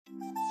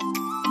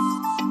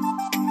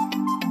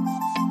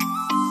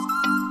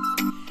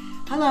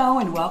Hello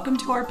and welcome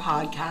to our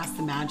podcast,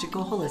 The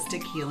Magical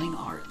Holistic Healing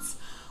Arts.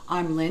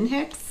 I'm Lynn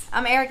Hicks.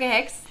 I'm Erica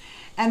Hicks.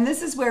 And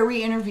this is where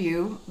we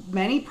interview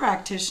many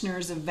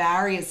practitioners of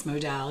various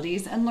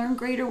modalities and learn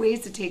greater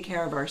ways to take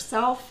care of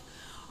ourselves,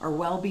 our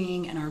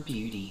well-being, and our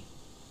beauty.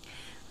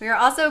 We are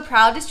also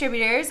proud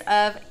distributors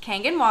of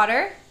Kangen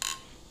Water,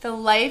 the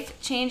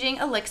life-changing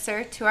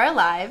elixir to our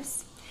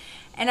lives.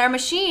 And our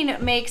machine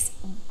makes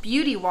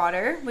beauty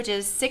water, which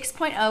is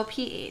 6.0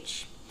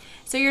 pH.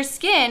 So your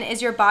skin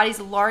is your body's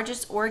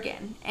largest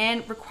organ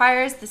and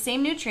requires the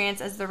same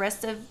nutrients as the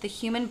rest of the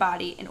human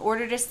body in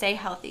order to stay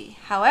healthy.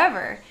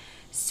 However,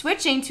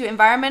 switching to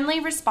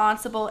environmentally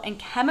responsible and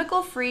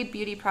chemical-free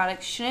beauty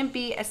products shouldn't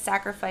be a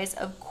sacrifice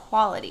of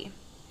quality.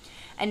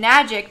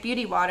 Enagic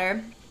Beauty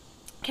Water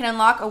can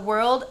unlock a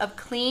world of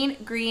clean,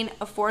 green,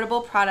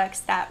 affordable products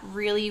that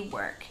really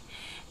work.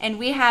 And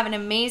we have an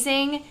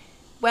amazing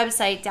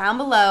website down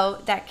below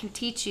that can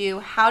teach you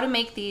how to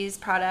make these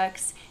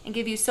products and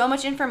give you so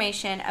much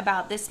information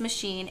about this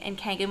machine and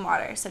Kangen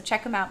Water. So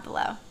check them out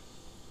below.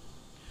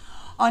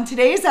 On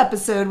today's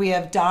episode, we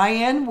have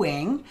Diane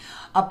Wing,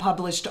 a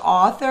published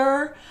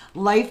author,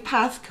 life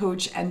path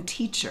coach, and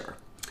teacher.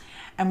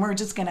 And we're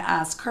just going to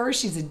ask her,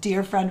 she's a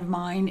dear friend of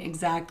mine,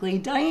 exactly.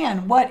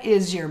 Diane, what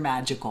is your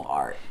magical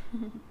art?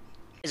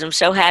 I'm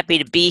so happy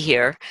to be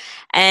here.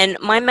 And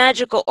my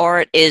magical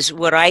art is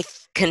what I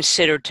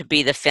consider to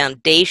be the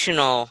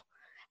foundational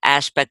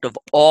aspect of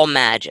all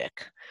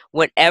magic.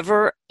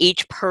 Whatever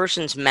each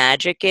person's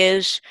magic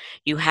is,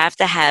 you have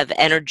to have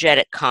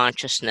energetic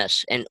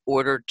consciousness in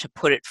order to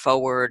put it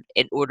forward,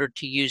 in order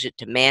to use it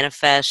to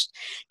manifest,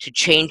 to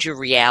change your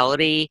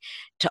reality,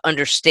 to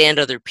understand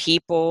other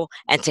people,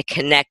 and to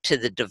connect to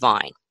the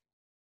divine.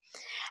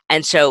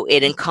 And so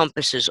it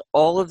encompasses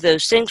all of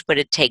those things, but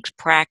it takes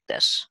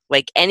practice,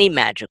 like any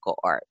magical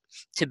art,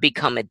 to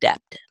become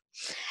adept.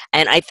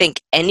 And I think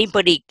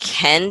anybody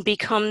can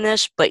become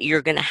this, but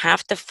you're going to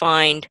have to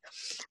find,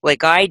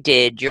 like I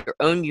did, your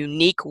own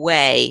unique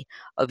way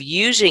of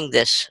using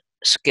this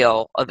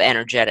skill of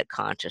energetic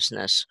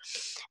consciousness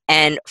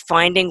and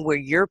finding where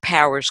your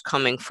power is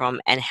coming from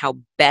and how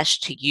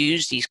best to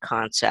use these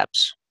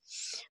concepts.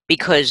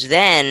 Because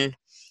then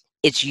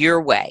it's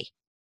your way.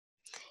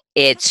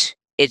 It's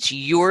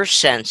your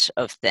sense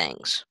of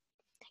things.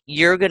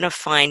 You're going to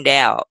find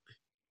out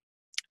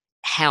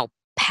how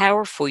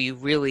powerful you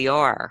really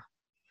are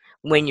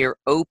when you're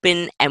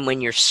open and when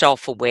you're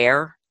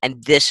self-aware,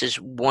 and this is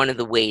one of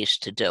the ways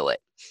to do it.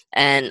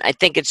 And I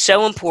think it's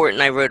so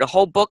important. I wrote a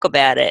whole book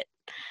about it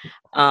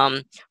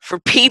for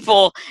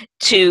people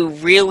to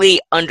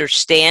really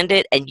understand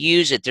it and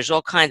use it. There's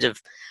all kinds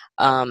of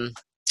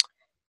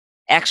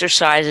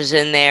exercises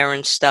in there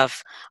and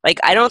stuff. Like,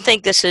 I don't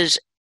think this is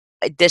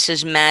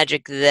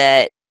magic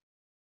that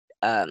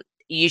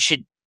you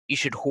should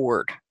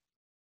hoard,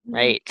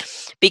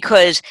 right?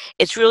 Because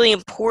it's really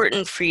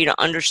important for you to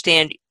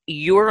understand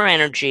your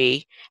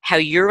energy, how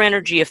your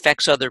energy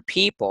affects other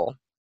people,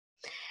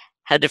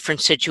 how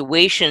different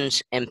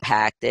situations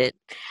impact it,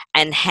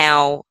 and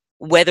how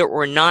whether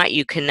or not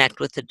you connect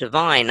with the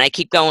divine. I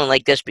keep going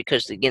like this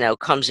because it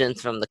comes in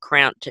from the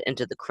crown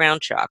into the crown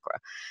chakra.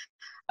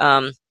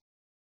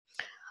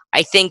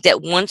 I think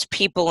that once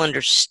people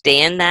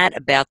understand that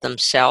about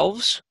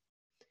themselves,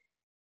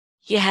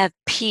 you have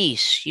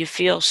peace, you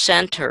feel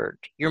centered,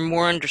 you're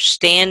more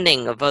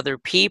understanding of other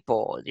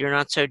people, you're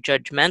not so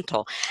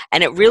judgmental.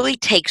 And it really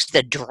takes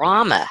the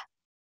drama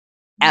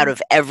out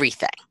of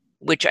everything,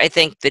 which I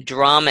think the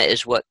drama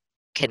is what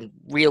can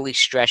really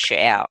stress you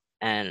out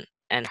and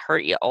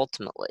hurt you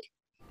ultimately.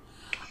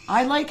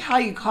 I like how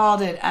you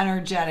called it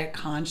energetic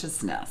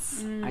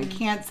consciousness. I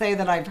can't say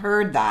that I've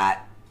heard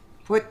that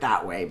put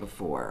that way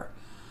before.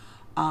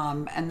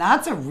 And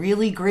that's a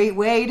really great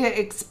way to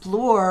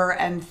explore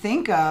and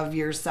think of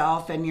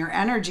yourself and your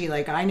energy.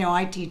 Like, I know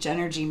I teach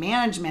energy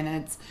management,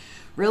 and it's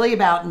really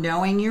about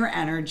knowing your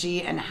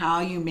energy and how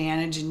you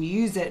manage and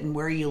use it and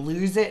where you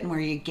lose it and where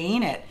you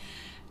gain it.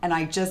 And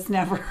I just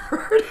never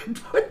heard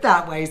it put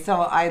that way.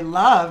 So I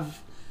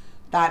love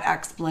that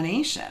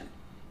explanation.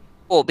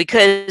 Well,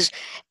 because,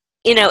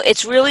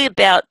 it's really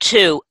about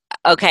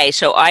okay,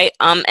 so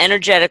I'm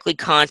energetically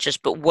conscious,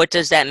 but what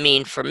does that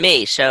mean for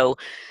me? So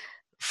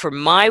for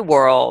my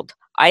world,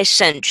 I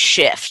sense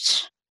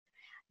shifts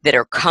that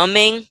are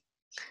coming,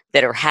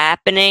 that are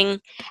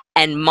happening,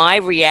 and my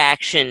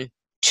reaction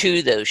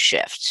to those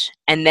shifts.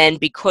 And then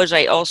because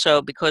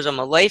I'm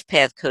a life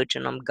path coach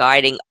and I'm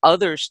guiding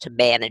others to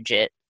manage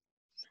it,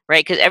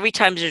 right? Because every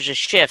time there's a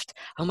shift,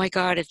 oh my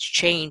God, it's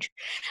change.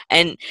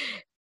 And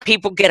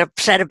people get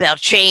upset about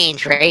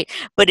change, right?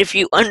 But if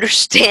you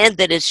understand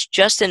that it's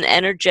just an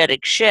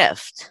energetic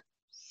shift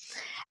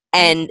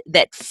and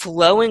that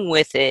flowing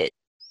with it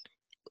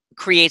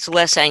creates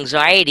less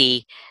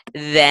anxiety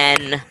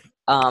than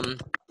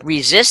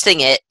resisting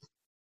it,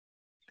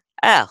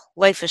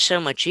 life is so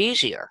much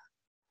easier.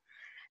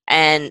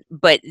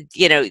 But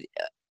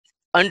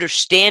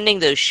understanding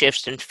those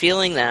shifts and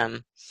feeling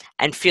them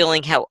and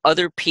feeling how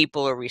other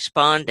people are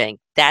responding,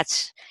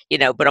 that's,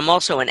 but I'm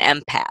also an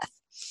empath.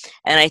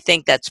 And I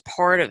think that's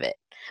part of it.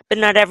 but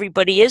not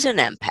everybody is an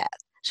empath.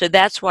 So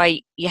that's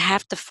why you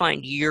have to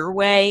find your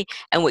way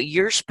and what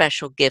your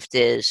special gift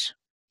is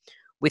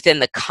within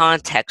the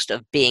context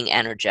of being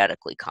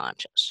energetically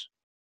conscious.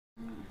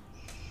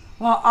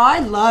 Well, I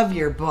love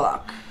your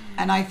book,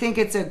 and I think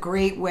it's a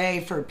great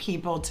way for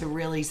people to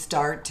really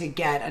start to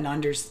get an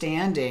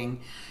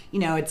understanding. You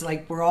know, it's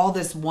like we're all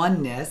this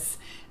oneness,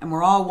 and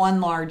we're all one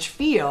large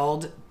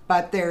field,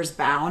 but there's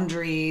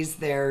boundaries,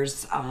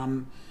 there's,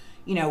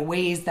 you know,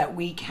 ways that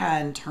we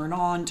can turn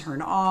on,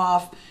 turn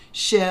off,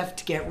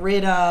 shift, get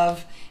rid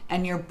of,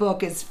 and your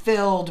book is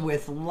filled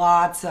with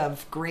lots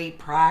of great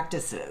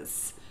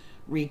practices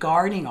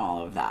regarding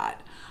all of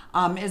that.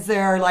 Is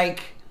there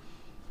like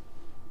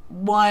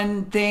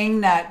one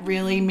thing that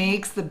really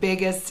makes the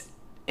biggest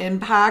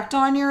impact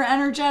on your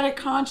energetic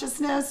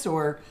consciousness,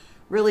 or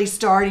really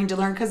starting to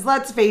learn? Because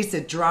let's face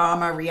it,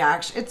 drama,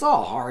 reaction, it's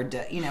all hard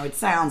to, you know, it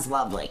sounds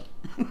lovely.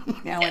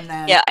 Now and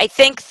then. Yeah, I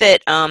think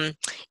that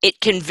it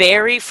can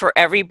vary for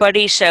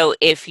everybody. So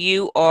if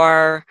you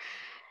are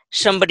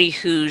somebody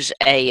who's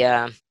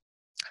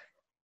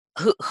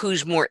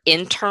who's more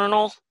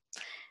internal,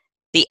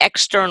 the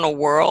external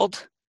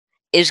world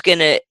is going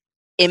to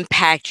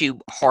impact you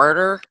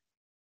harder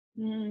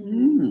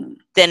than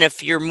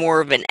if you're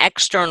more of an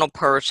external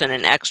person,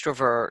 an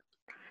extrovert.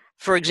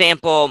 For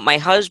example, my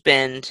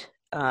husband,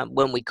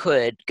 when we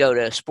could go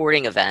to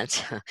sporting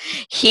events,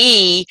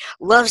 he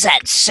loves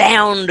that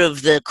sound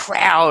of the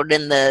crowd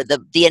and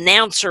the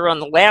announcer on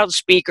the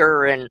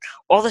loudspeaker and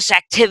all this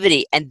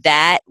activity, and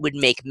that would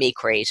make me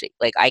crazy.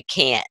 Like, I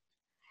can't.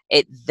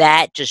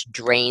 That just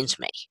drains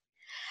me.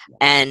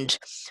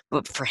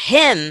 But for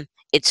him,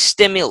 it's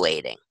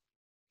stimulating.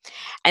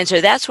 And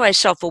so that's why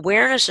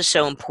self-awareness is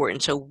so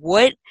important. So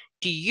what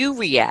do you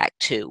react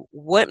to?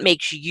 What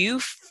makes you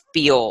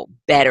feel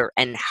better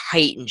and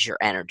heightens your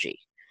energy?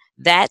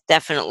 That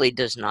definitely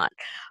does not.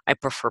 I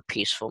prefer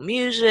peaceful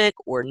music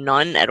or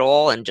none at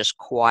all and just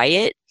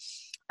quiet,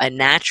 a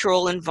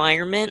natural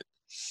environment.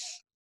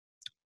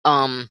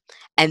 And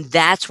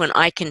that's when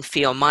I can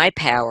feel my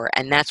power,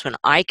 and that's when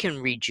I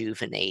can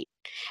rejuvenate.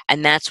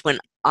 And that's when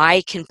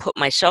I can put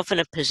myself in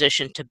a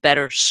position to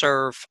better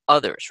serve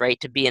others, right?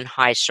 To be in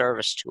high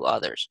service to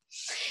others.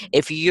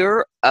 If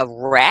you're a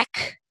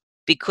wreck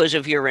because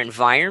of your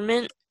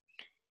environment,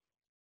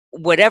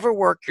 whatever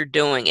work you're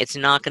doing, it's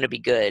not going to be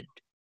good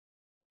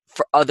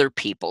for other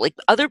people. Like,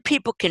 other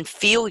people can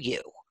feel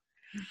you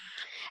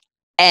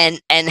and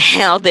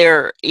how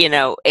they're, you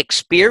know,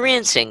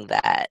 experiencing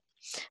that.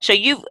 So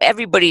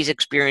everybody's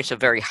experienced a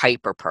very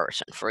hyper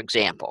person, for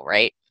example,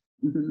 right?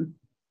 Mm-hmm.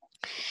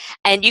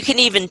 And you can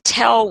even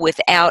tell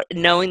without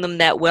knowing them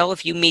that well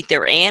if you meet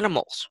their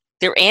animals.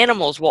 Their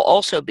animals will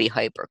also be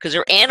hyper because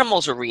their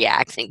animals are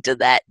reacting to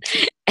that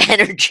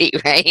energy,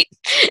 right?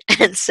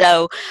 And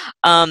so,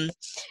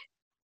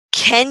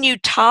 can you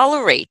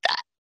tolerate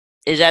that?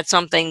 Is that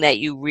something that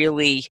you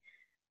really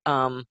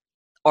are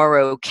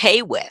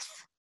okay with?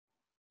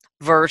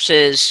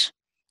 Versus,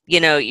 you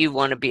know, you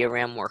want to be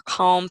around more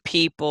calm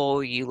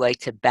people. You like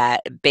to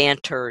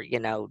banter, you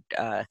know,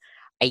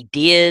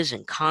 ideas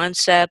and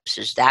concepts.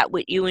 Is that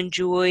what you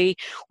enjoy?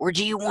 Or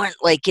do you want,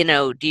 like, you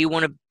know, do you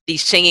want to be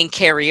singing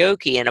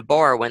karaoke in a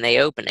bar when they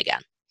open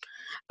again?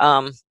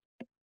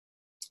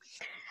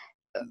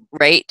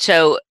 Right?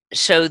 So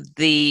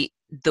the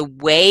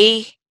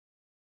way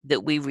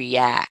that we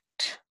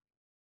react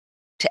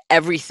to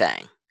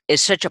everything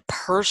is such a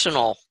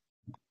personal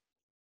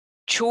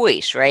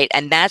choice, right?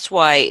 And that's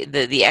why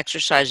the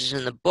exercises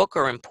in the book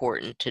are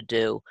important to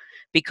do,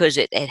 because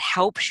it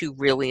helps you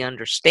really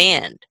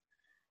understand,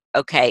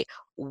 okay,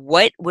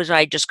 what was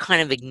I just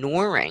kind of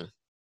ignoring,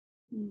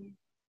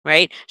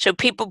 right? So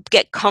people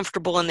get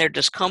comfortable in their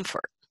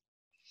discomfort.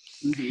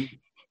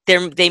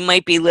 They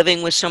might be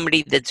living with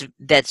somebody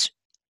that's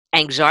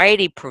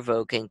anxiety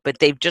provoking, but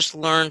they've just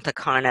learned to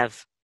kind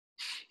of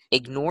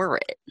ignore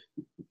it.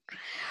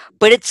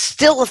 But it's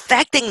still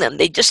affecting them.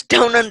 They just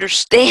don't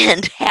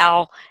understand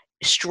how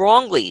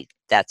strongly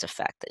that's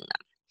affecting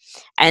them.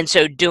 And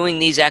so doing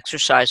these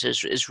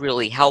exercises is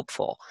really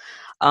helpful.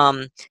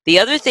 The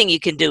other thing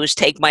you can do is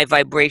take my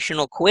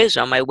vibrational quiz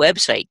on my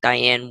website,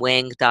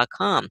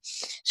 dianewing.com.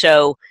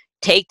 So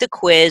take the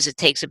quiz. It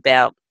takes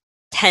about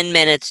 10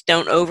 minutes.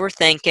 Don't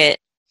overthink it.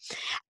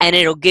 And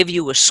it'll give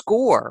you a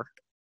score.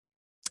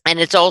 And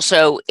it's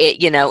also,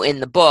 you know, in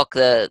the book,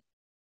 the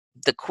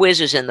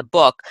quiz is in the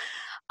book.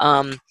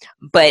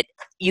 But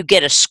you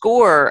get a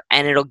score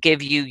and it'll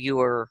give you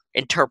your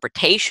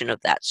interpretation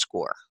of that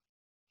score.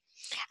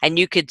 And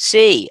you could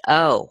see,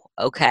 oh,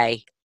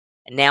 okay,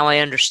 now I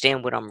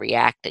understand what I'm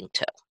reacting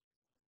to.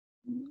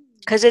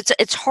 Because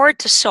it's hard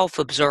to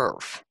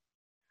self-observe.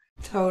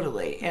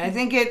 Totally. And I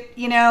think it,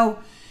 you know,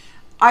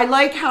 I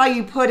like how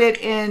you put it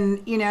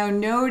in, you know,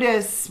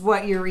 notice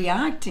what you're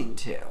reacting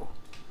to.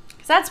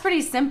 Because that's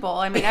pretty simple.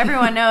 I mean,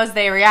 everyone knows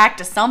they react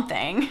to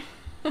something.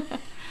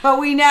 But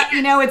we know,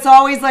 you know, it's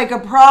always like a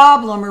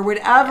problem or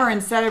whatever.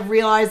 Instead of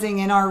realizing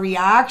in our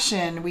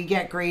reaction, we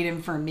get great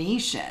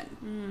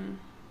information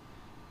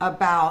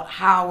about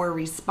how we're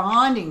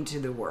responding to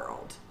the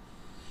world.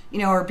 you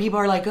know, or people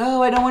are like,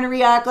 oh, I don't want to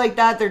react like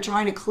that. They're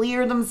trying to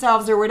clear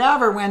themselves or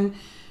whatever, when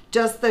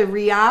just the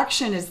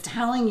reaction is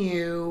telling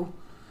you,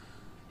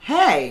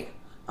 hey,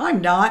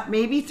 I'm not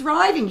maybe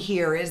thriving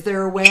here. Is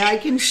there a way I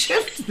can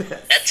shift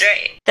this? That's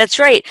right. That's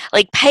right.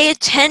 Like, pay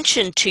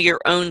attention to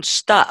your own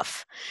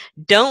stuff.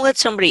 Don't let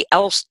somebody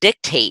else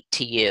dictate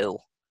to you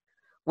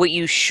what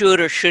you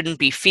should or shouldn't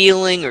be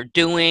feeling or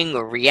doing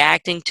or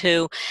reacting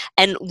to,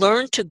 and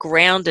learn to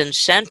ground and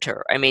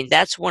center. I mean,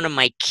 that's one of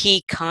my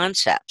key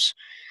concepts.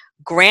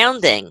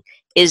 Grounding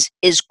is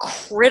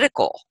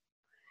critical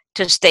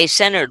to stay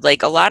centered.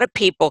 Like, a lot of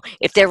people,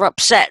 if they're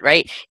upset,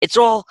 right, it's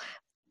all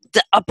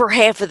the upper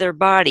half of their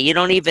body. You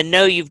don't even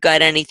know you've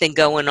got anything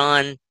going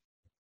on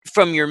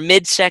from your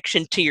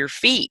midsection to your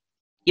feet.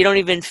 You don't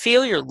even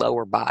feel your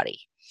lower body.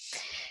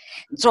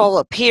 It's all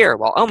up here.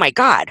 Well, oh my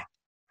God.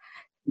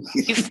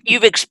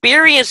 You've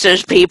experienced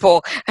those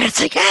people, and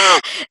it's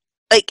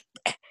like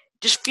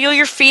just feel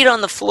your feet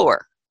on the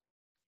floor,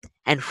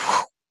 and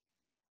whew,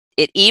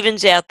 it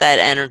evens out that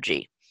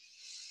energy.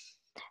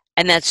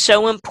 And that's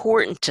so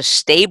important to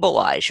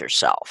stabilize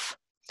yourself,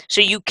 so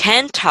you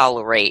can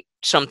tolerate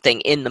something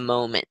in the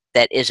moment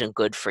that isn't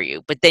good for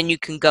you, but then you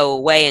can go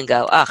away and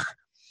go, ugh,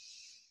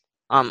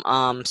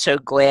 I'm so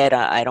glad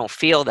I don't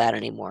feel that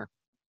anymore.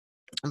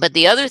 But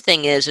the other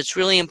thing is, it's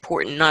really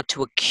important not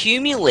to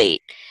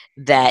accumulate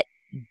that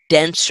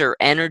denser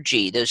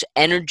energy, those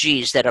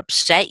energies that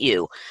upset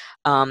you.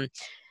 You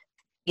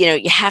know,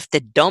 you have to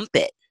dump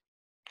it.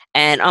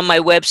 And on my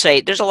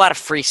website, there's a lot of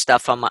free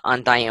stuff on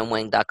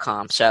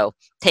DianeWing.com, so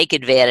take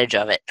advantage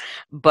of it.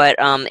 But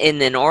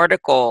in an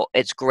article,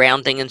 it's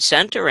grounding and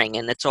centering,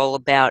 and it's all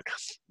about,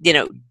 you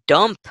know,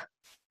 dump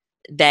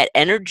that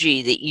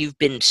energy that you've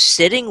been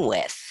sitting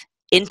with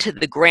into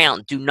the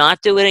ground. Do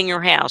not do it in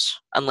your house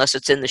unless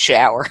it's in the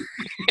shower,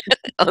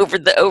 over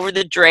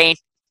the drain.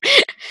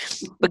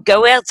 But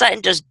go outside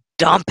and just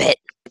dump it,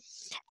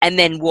 and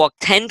then walk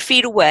 10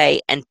 feet away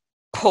and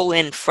pull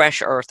in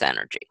fresh earth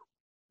energy.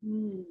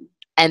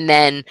 And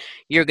then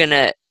you're going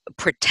to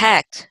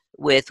protect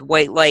with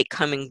white light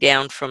coming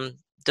down from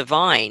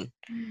divine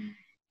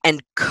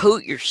and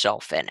coat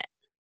yourself in it.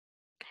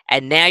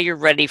 And now you're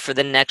ready for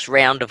the next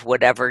round of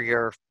whatever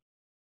you're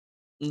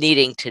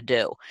needing to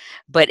do.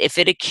 But if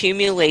it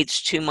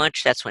accumulates too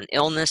much, that's when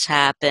illness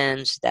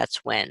happens. That's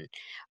when,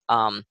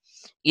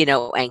 you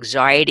know,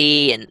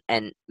 anxiety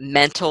and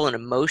mental and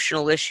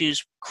emotional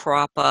issues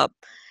crop up,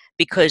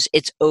 because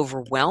it's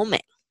overwhelming.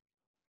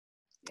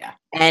 Yeah.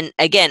 And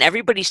again,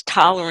 everybody's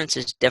tolerance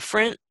is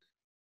different,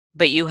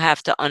 but you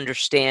have to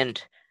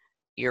understand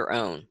your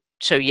own.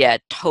 So yeah,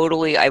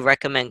 totally, I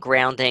recommend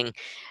grounding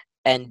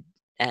and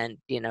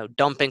you know,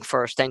 dumping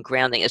first, then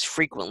grounding as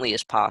frequently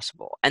as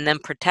possible, and then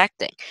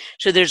protecting.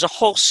 So there's a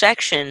whole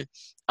section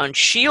on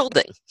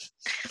shielding,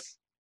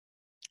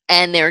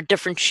 and there are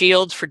different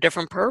shields for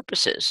different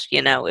purposes.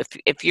 You know,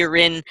 if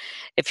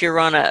you're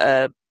on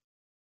a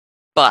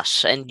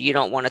bus and you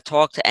don't want to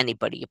talk to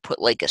anybody, you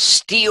put like a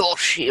steel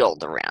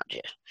shield around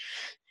you.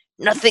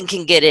 Nothing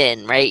can get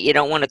in, right? You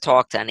don't want to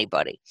talk to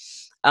anybody.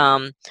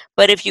 But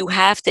if you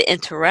have to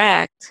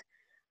interact,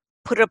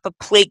 put up a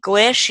plate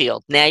glass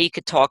shield. Now you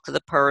can talk to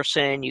the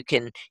person, you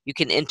can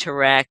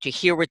interact, you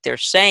hear what they're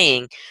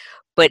saying.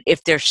 But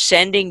if they're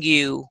sending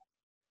you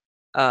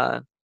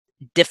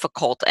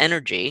difficult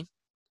energy,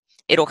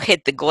 it'll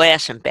hit the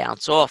glass and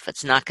bounce off.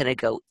 It's not going to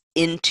go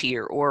into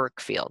your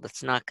auric field.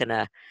 It's not going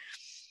to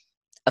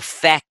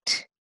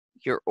affect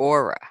your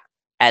aura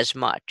as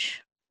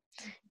much.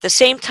 At the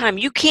same time,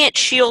 you can't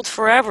shield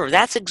forever.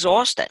 That's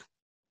exhausting.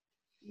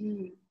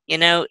 You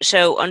know,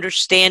 so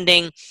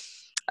understanding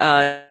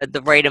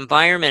the right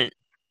environment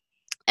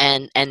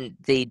and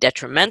the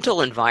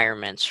detrimental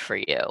environments for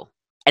you,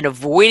 and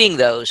avoiding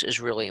those,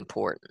 is really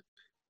important.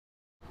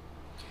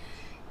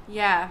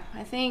 Yeah,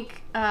 I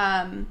think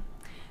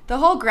the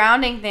whole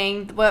grounding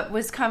thing, what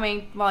was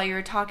coming while you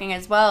were talking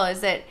as well, is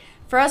that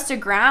for us to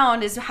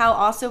ground is how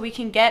also we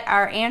can get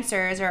our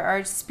answers or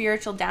our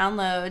spiritual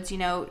downloads, you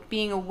know,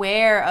 being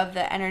aware of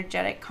the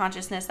energetic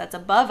consciousness that's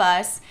above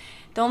us.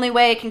 The only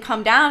way it can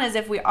come down is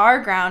if we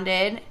are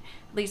grounded.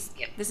 At least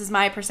this is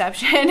my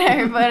perception,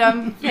 but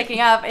I'm picking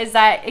up, is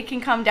that it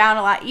can come down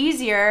a lot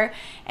easier,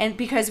 and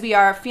because we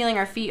are feeling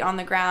our feet on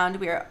the ground,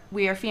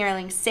 we are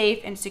feeling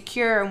safe and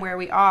secure in where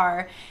we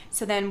are,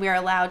 so then we are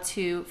allowed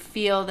to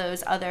feel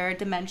those other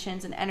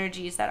dimensions and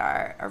energies that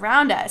are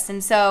around us.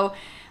 And so,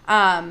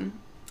 and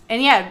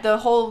yeah, the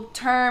whole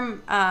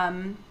term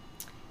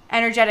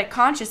energetic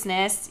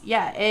consciousness,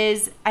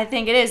 I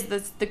think it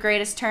is the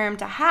greatest term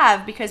to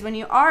have, because when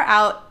you are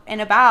out and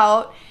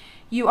about,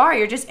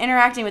 you're just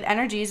interacting with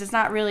energies. It's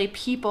not really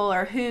people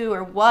or who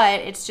or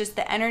what. It's just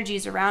the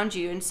energies around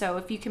you. And so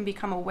if you can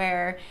become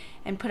aware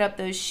and put up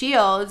those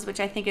shields, which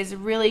I think is a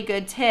really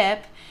good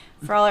tip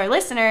for all our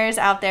listeners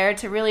out there,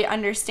 to really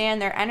understand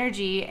their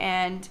energy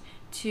and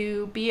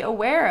to be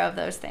aware of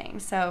those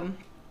things. So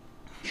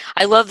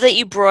I love that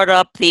you brought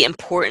up the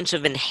importance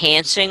of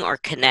enhancing our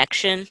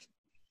connection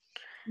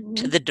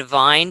to the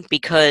divine,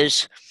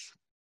 because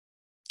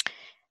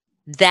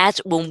that's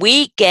when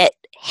we get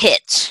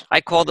hits.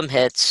 I call them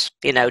hits,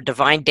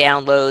 divine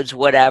downloads,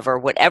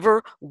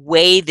 whatever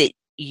way that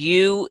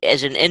you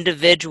as an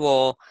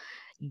individual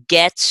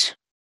gets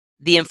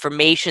the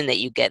information that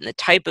you get and the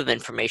type of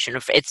information.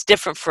 It's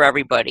different for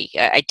everybody.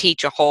 I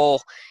teach a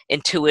whole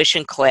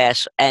intuition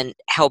class and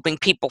helping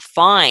people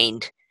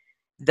find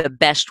the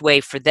best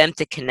way for them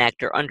to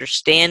connect, or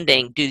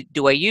understanding,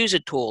 do I use a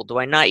tool? Do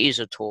I not use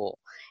a tool?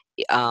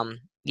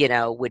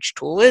 Which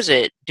tool is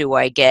it? Do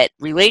I get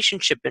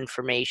relationship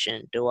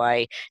information? Do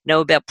I know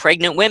about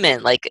pregnant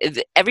women? Like,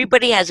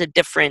 everybody has a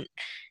different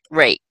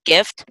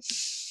gift.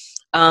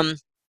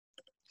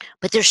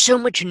 But there's so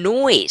much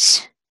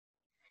noise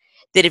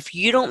that if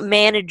you don't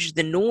manage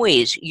the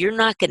noise, you're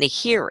not going to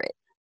hear it.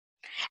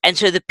 And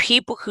so the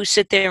people who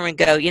sit there and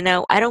go,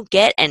 I don't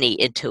get any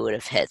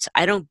intuitive hits.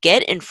 I don't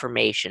get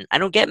information. I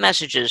don't get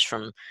messages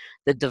from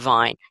the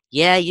divine.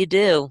 Yeah, you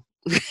do.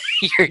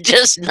 You're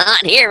just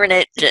not hearing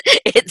it.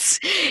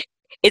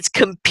 It's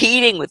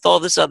competing with all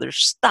this other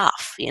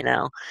stuff,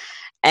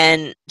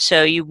 And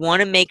so you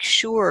want to make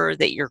sure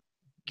that you're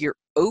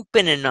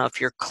open enough,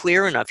 you're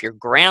clear enough, you're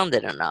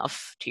grounded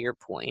enough, to your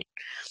point,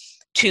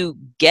 to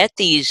get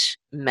these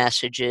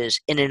messages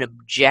in an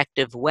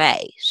objective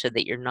way, so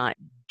that you're not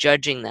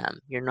judging them,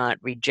 you're not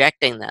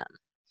rejecting them,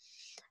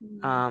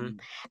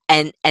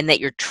 and that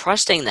you're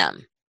trusting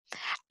them.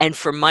 And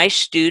for my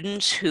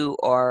students who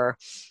are,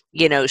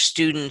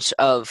 students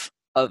of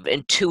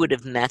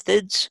intuitive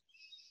methods,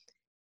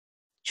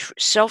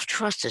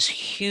 self-trust is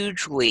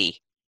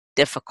hugely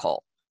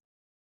difficult.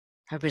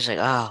 Everybody's like,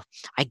 oh,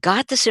 I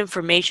got this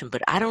information,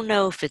 but I don't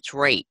know if it's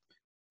right.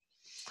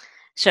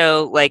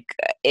 So, like,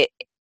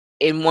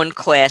 in one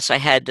class, I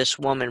had this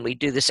woman, we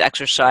do this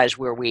exercise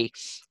where we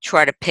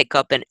try to pick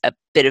up a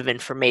bit of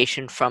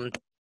information from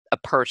a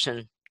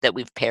person that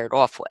we've paired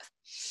off with.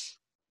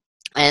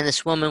 And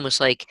this woman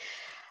was like,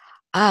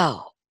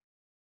 oh,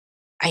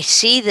 I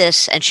see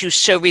this. And she was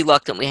so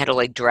reluctant, we had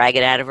to drag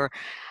it out of her.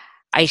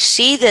 I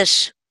see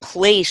this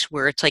place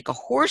where it's like a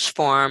horse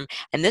farm,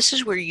 and this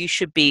is where you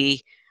should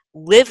be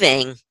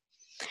living.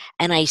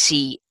 And I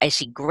see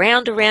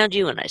ground around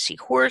you, and I see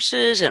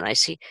horses,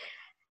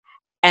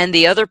 and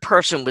the other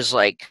person was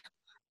like,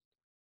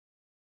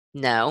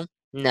 no,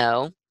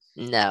 no,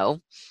 no.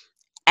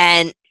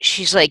 And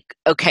she's like,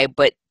 okay,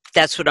 but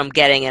that's what I'm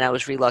getting. And I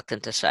was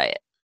reluctant to say it.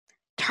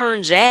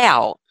 Turns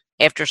out,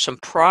 after some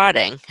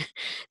prodding,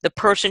 the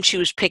person she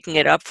was picking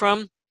it up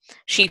from,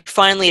 she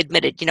finally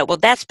admitted, well,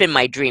 that's been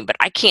my dream, but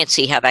I can't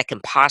see how that can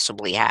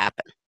possibly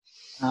happen.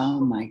 Oh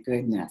my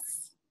goodness.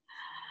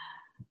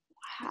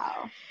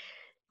 Wow.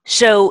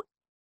 So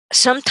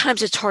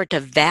sometimes it's hard to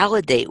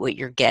validate what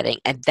you're getting,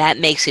 and that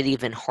makes it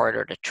even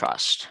harder to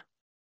trust.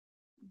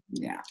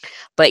 Yeah.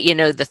 But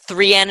the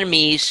three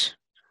enemies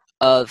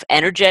of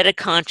energetic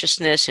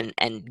consciousness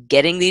and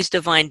getting these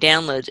divine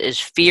downloads is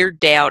fear,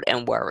 doubt,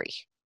 and worry.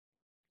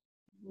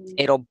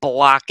 It'll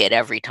block it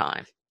every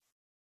time.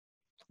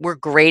 We're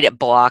great at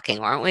blocking,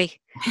 aren't we?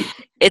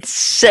 It's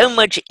so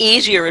much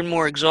easier and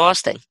more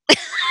exhausting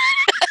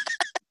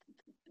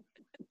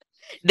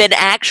than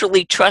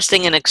actually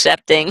trusting and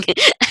accepting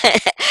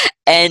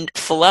and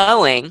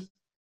flowing.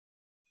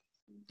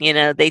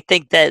 They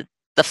think that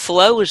the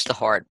flow is the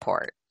hard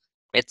part.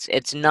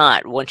 It's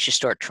not once you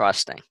start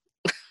trusting.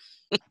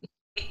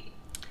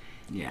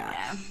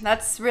 Yeah,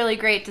 that's really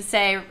great to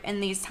say in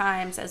these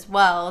times as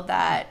well,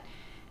 that,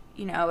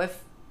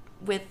 if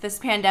with this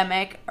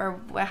pandemic or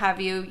what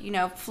have you,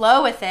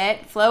 flow with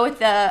it, flow with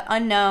the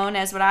unknown,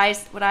 as what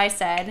I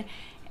said,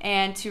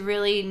 and to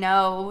really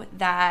know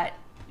that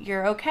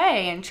you're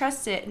okay and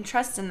trust it and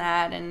trust in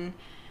that. And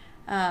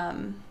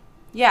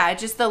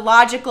just the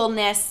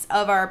logicalness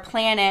of our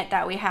planet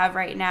that we have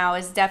right now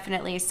is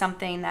definitely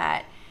something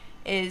that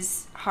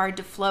is hard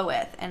to flow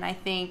with. And I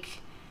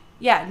think,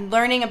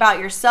 learning about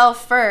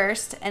yourself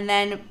first and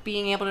then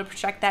being able to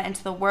project that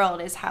into the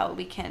world is how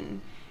we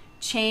can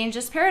change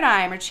this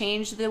paradigm or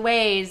change the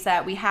ways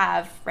that we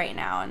have right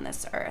now on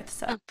this earth.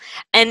 So,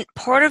 and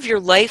part of your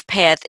life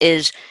path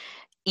is,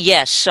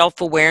 yes,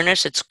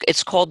 self-awareness.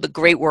 It's called the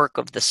great work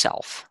of the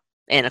self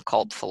in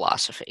occult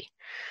philosophy.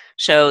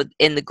 So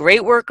in the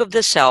great work of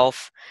the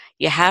self,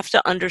 you have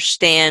to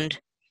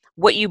understand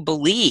what you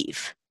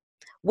believe.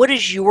 What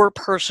is your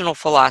personal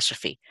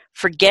philosophy?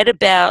 Forget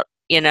about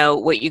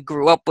what you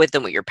grew up with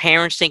and what your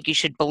parents think you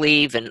should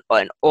believe, and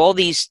all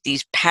these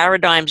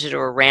paradigms that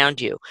are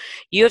around you.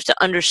 You have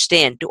to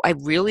understand, do I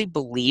really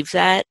believe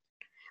that?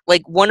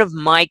 Like, one of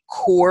my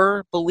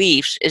core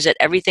beliefs is that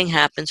everything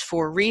happens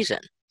for a reason.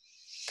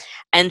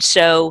 And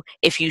so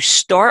if you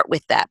start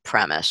with that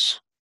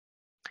premise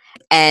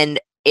and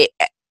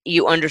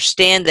you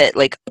understand that,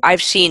 like,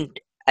 I've seen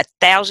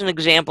 1,000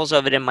 examples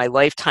of it in my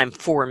lifetime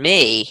for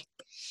me,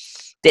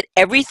 that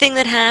everything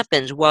that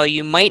happens, while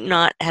you might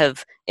not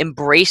have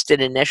embraced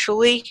it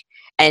initially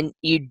and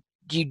you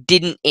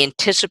didn't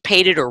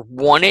anticipate it or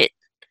want it,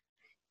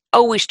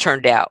 always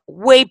turned out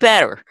way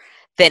better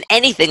than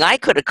anything I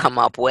could have come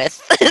up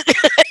with.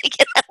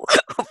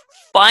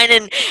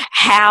 Finding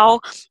how,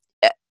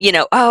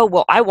 oh,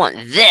 well, I want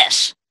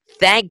this.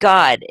 thank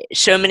God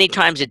so many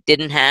times it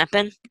didn't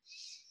happen.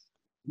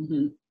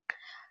 Mm-hmm.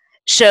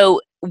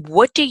 So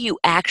what do you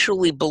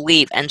actually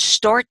believe? And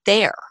start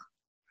there,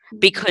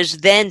 because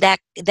then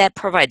that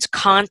provides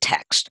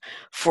context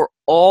for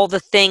all the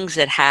things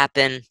that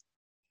happen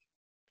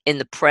in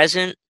the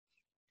present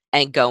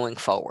and going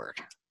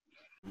forward.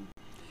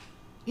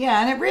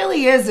 Yeah, and it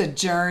really is a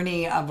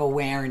journey of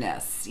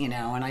awareness, and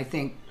I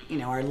think,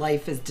 our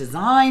life is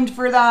designed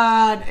for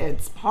that.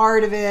 It's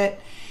part of it.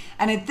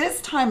 And at this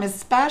time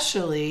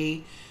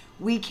especially,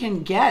 we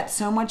can get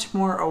so much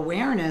more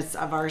awareness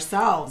of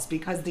ourselves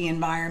because the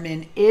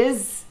environment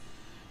is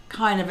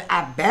kind of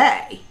at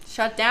bay.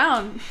 Shut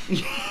down.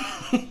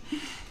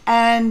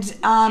 And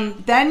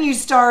then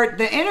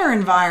the inner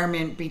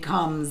environment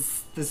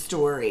becomes the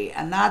story.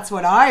 And that's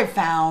what I've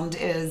found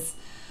is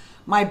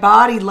my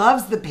body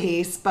loves the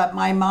peace, but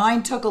my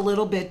mind took a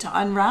little bit to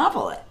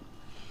unravel it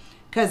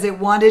because it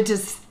wanted to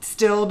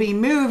still be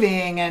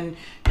moving. And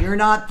you're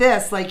not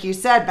this, like you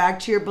said, back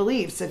to your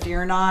beliefs. If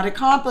you're not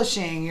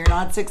accomplishing, you're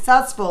not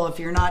successful. If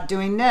you're not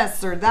doing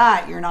this or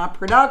that, you're not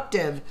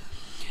productive.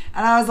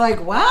 And I was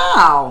like,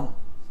 wow.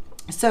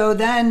 So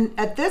then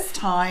at this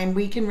time,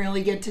 we can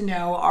really get to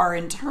know our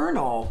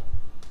internal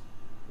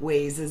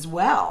ways as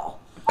well.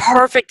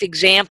 Perfect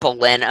example,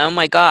 Lynn. Oh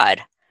my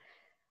God.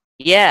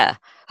 Yeah.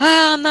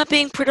 I'm not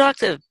being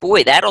productive.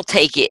 Boy, that'll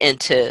take you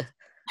into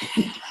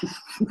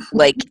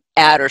like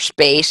outer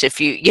space if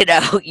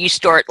you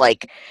start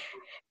like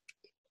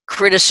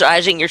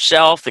criticizing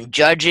yourself and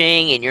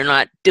judging and you're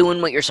not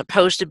doing what you're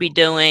supposed to be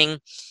doing.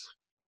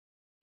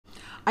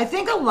 I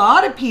think a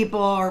lot of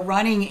people are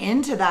running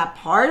into that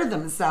part of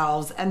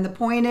themselves, and the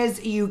point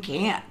is you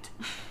can't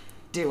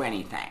do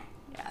anything.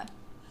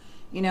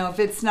 Yeah. If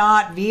it's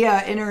not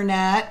via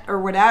internet or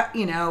whatever,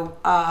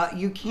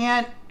 you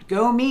can't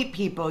go meet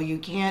people. You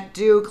can't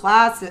do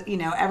classes.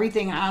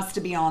 Everything has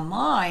to be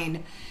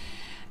online.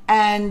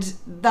 And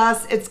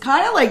thus, it's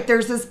kind of like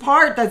there's this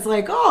part that's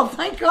like, oh,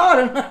 thank God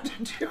I don't have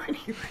to do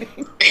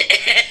anything.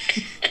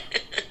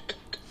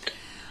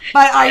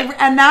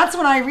 And that's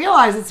when I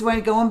realized it's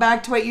when going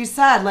back to what you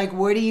said, like,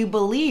 what do you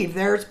believe?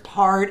 There's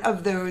part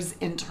of those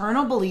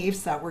internal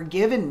beliefs that were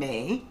given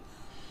me,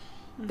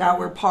 that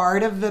were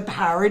part of the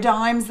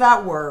paradigms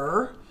that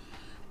were.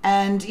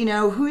 And,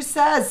 who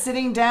says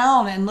sitting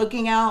down and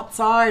looking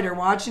outside or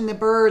watching the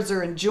birds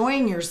or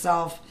enjoying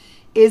yourself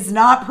is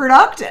not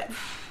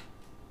productive?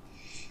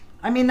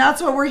 I mean,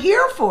 that's what we're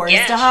here for,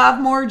 is to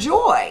have more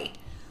joy.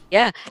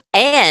 Yeah.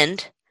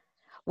 And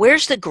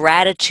where's the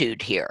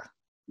gratitude here,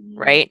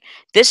 right?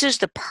 This is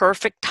the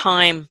perfect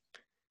time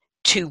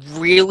to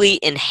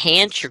really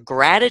enhance your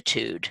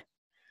gratitude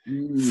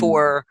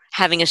for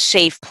having a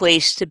safe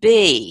place to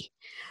be,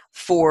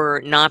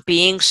 for not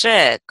being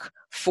sick,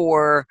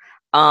 for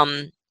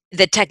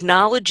the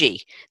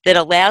technology that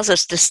allows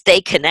us to stay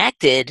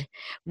connected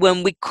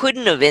when we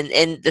couldn't have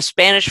in the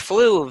Spanish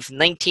flu of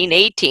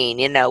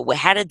 1918.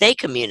 How did they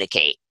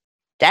communicate?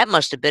 That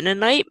must have been a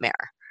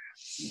nightmare.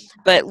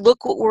 But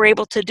look what we're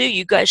able to do.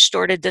 You guys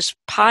started this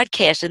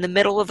podcast in the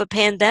middle of a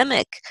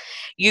pandemic.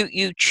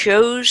 You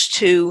chose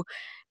to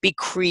be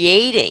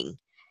creating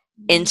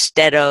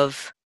instead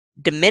of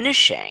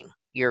diminishing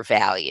your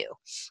value.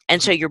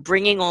 And so you're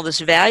bringing all this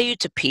value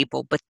to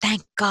people, but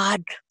thank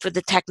God for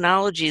the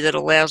technology that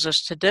allows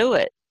us to do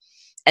it.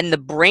 And the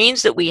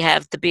brains that we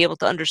have to be able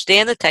to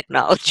understand the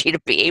technology to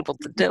be able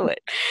to do it.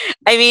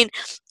 I mean,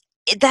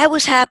 that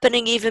was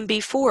happening even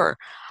before.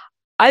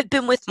 I've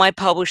been with my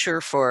publisher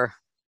for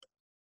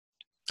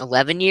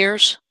 11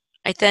 years,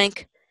 I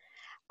think.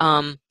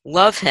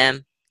 Love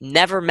him,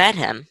 never met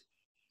him.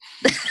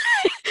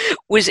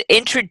 Was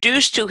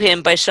introduced to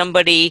him by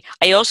somebody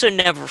I also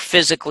never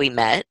physically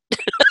met.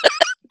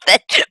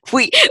 That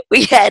we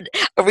had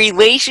a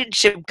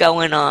relationship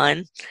going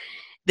on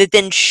that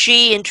then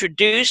she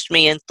introduced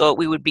me and thought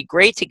we would be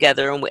great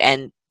together,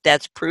 and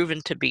that's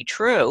proven to be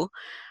true.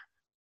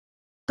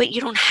 But you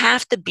don't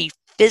have to be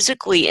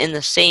physically in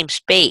the same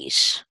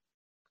space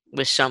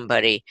with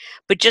somebody,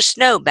 but just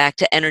know, back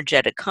to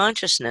energetic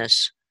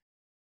consciousness,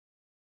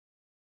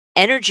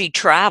 energy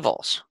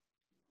travels.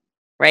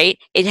 Right?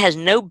 It has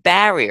no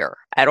barrier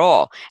at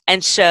all.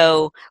 And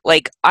so,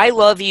 like, I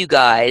love you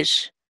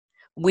guys.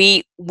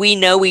 We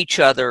know each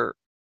other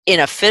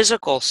in a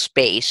physical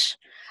space,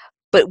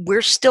 but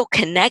we're still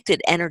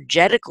connected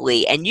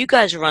energetically, and you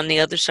guys are on the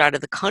other side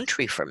of the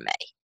country from me.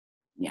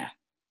 Yeah.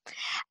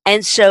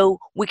 And so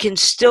we can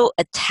still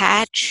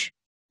attach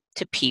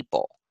to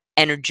people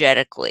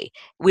energetically.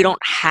 We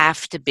don't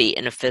have to be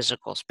in a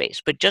physical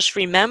space, but just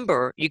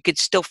remember, you could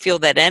still feel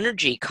that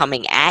energy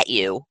coming at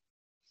you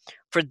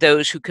for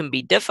those who can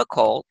be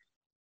difficult,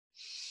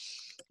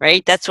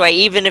 right? That's why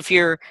even if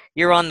you're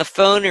on the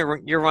phone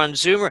or you're on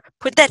Zoom,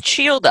 put that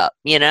shield up,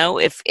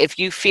 if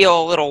you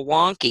feel a little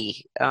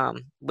wonky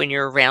when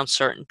you're around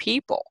certain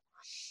people.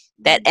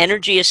 That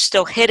energy is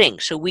still hitting,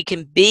 so we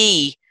can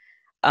be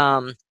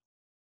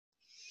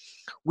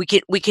we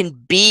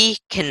can be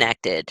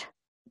connected.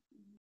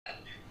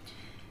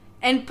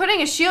 And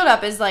putting a shield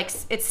up is like,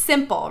 it's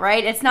simple,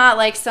 right? It's not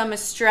like some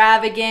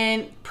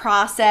extravagant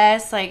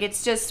process. Like,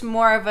 it's just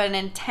more of an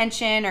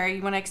intention, or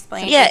you want to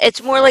explain? Yeah,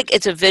 it's more like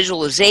it's a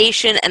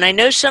visualization. And I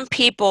know some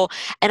people,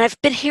 and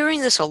I've been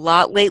hearing this a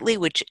lot lately,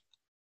 which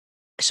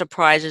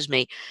surprises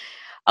me.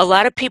 A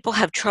lot of people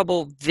have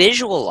trouble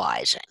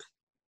visualizing.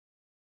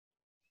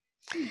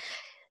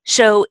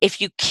 So if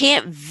you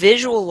can't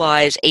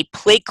visualize a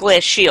plate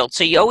glass shield,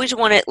 so you always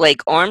want it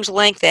like arm's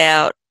length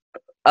out,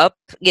 up,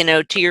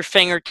 to your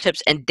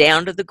fingertips and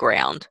down to the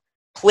ground,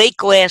 plate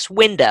glass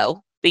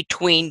window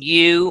between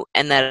you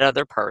and that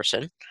other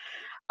person,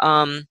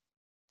 on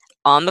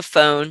the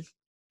phone,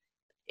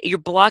 you're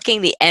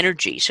blocking the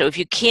energy. So if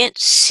you can't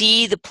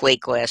see the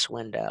plate glass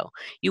window,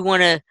 you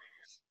want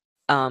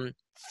to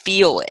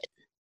feel it,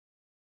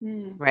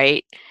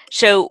 right?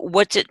 So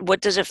what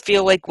does it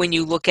feel like when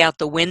you look out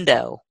the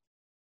window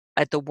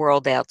at the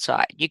world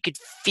outside? You could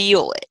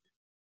feel it,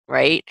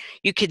 right?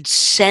 You could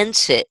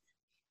sense it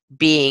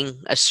being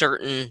a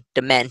certain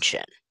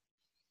dimension,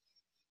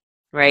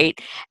 right?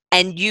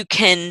 And you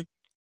can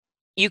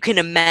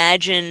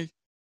imagine,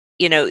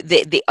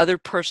 the other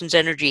person's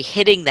energy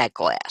hitting that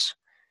glass.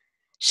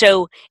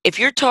 So if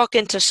you're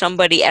talking to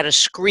somebody at a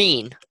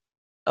screen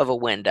of a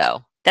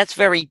window, that's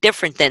very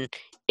different than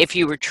if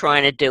you were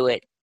trying to do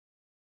it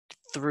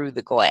through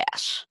the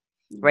glass,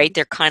 right?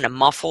 They're kind of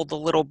muffled a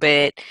little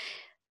bit.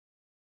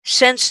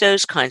 Sense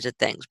those kinds of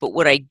things. But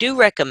what I do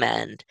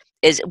recommend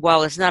is,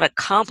 while it's not a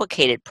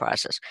complicated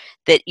process,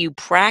 that you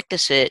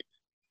practice it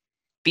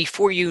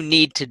before you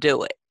need to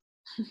do it.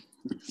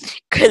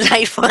 Because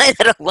I find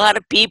that a lot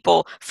of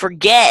people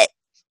forget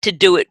to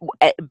do it,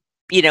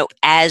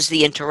 as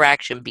the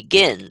interaction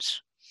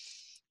begins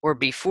or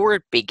before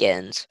it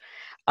begins.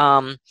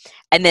 And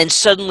then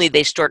suddenly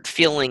they start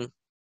feeling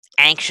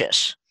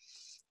anxious.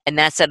 And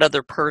that's that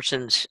other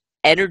person's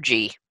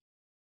energy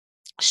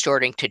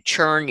starting to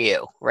churn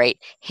you, right?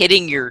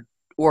 Hitting your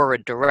aura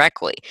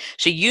directly.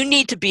 So you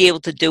need to be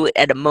able to do it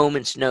at a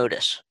moment's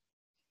notice.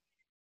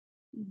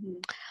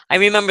 I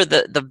remember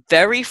the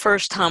very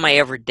first time I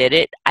ever did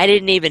it, I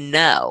didn't even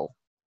know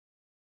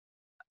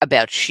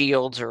about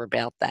shields or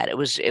about that. It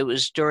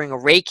was during a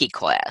Reiki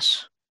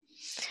class.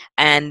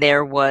 And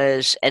there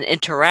was an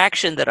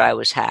interaction that I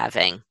was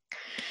having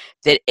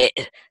that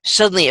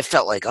suddenly it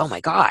felt like, oh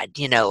my God,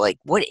 like,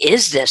 what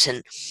is this?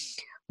 And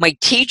my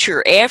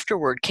teacher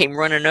afterward came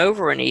running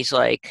over and he's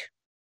like,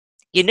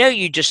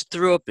 you just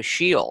threw up a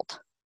shield. I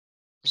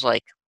was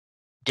like,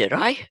 did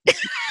I?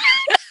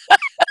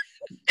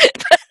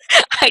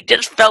 I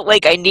just felt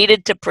like I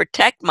needed to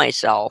protect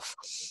myself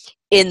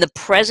in the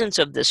presence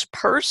of this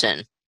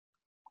person.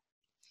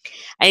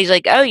 And he's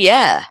like, oh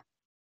yeah.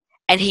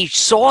 And he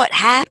saw it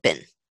happen.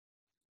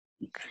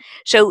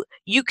 So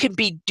you can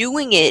be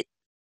doing it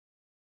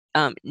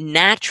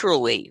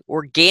naturally,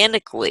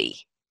 organically,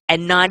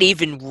 and not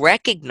even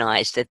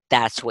recognize that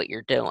that's what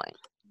you're doing.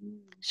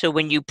 So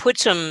when you put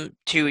some,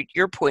 to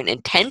your point,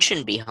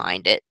 intention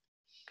behind it,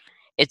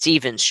 it's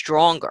even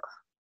stronger.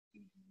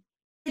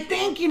 I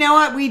think,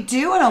 what we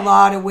do in a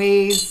lot of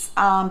ways,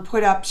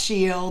 put up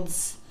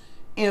shields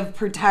of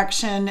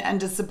protection and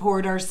to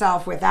support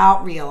ourselves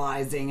without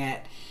realizing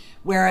it.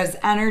 Whereas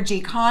energy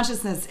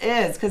consciousness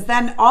is, because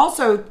then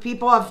also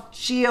people have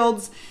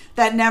shields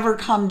that never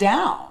come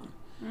down.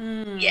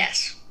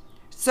 Yes.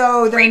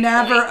 So they're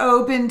never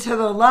open to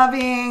the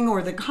loving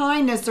or the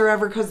kindness or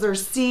ever, because they're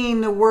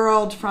seeing the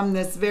world from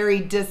this very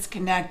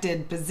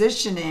disconnected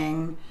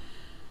positioning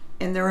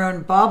in their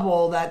own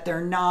bubble, that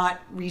they're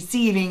not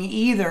receiving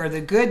either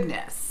the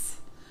goodness.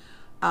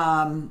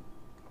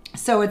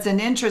 So it's an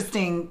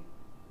interesting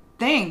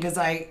thing, because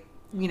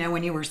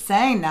when you were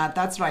saying that,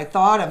 that's what I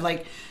thought of.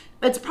 Like,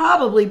 it's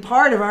probably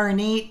part of our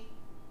innate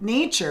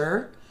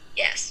nature.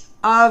 Yes.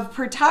 Of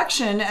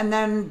protection, and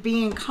then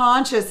being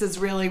conscious is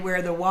really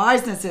where the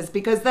wiseness is,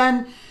 because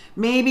then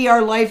maybe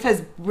our life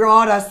has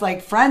brought us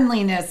like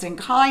friendliness and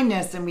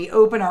kindness, and we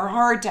open our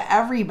heart to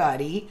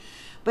everybody.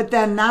 But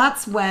then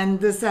that's when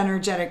this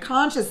energetic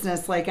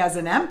consciousness, like as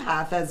an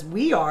empath, as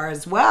we are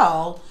as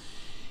well,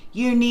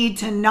 you need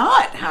to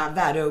not have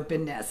that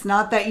openness.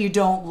 Not that you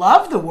don't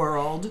love the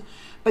world,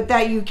 but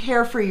that you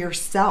care for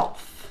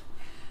yourself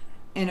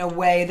in a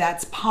way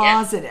that's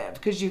positive,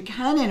 because you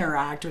can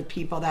interact with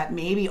people that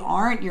maybe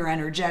aren't your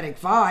energetic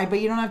vibe,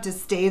 but you don't have to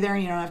stay there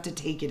and you don't have to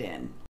take it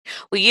in.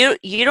 Well,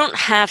 you don't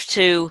have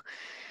to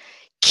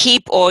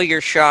keep all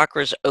your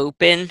chakras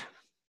open,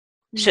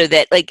 so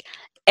that, like,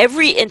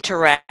 every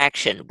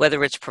interaction,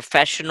 whether it's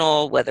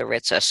professional, whether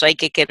it's a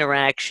psychic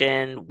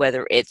interaction,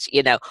 whether it's,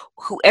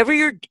 whoever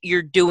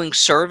you're doing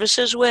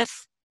services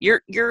with,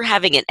 you're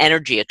having an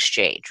energy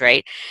exchange,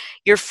 right?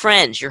 Your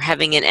friends, you're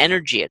having an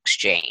energy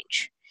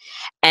exchange.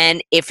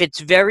 And if it's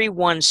very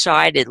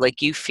one-sided,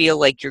 like you feel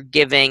like you're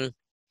giving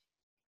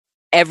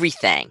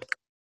everything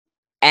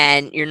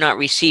and you're not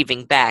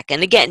receiving back.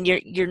 And again,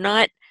 you're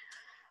not,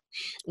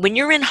 when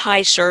you're in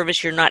high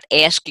service, you're not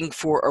asking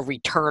for a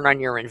return on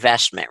your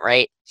investment,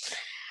 right?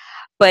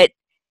 But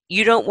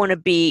you don't want to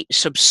be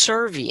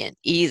subservient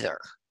either.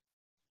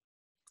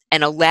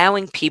 and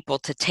allowing people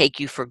to take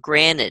you for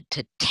granted,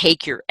 to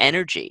take your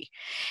energy.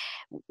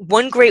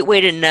 One great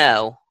way to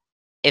know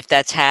if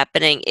that's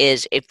happening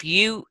is if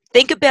you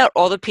think about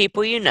all the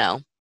people you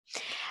know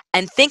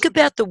and think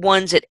about the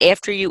ones that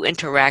after you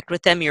interact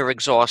with them, you're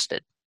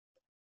exhausted,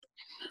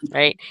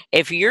 right?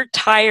 If you're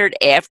tired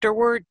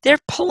afterward, they're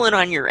pulling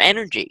on your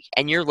energy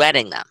and you're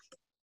letting them.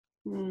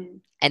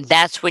 And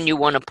that's when you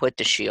want to put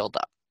the shield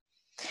up.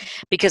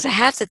 Because I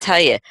have to tell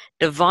you,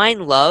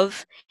 divine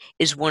love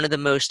is one of the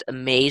most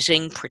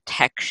amazing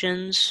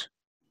protections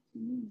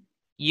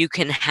you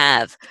can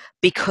have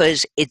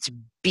because it's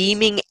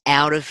beaming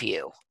out of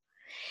you.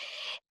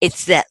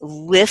 It's that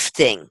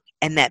lifting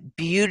and that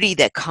beauty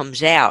that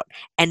comes out,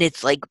 and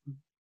it's like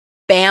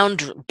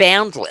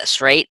boundless,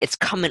 right? It's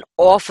coming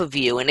off of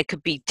you, and it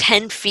could be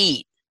 10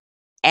 feet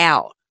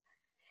out.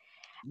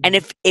 And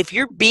if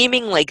you're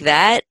beaming like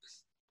that,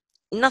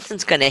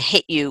 nothing's going to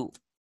hit you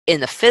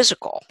in the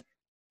physical,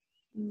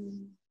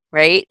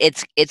 right?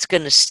 It's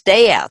going to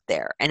stay out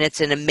there, and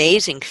it's an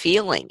amazing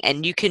feeling,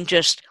 and you can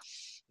just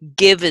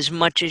give as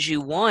much as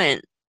you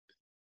want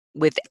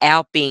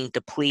without being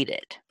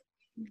depleted.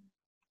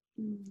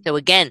 So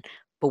again,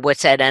 but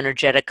what's that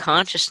energetic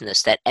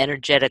consciousness, that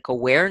energetic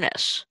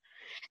awareness,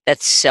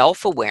 that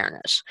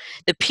self-awareness?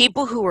 The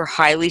people who are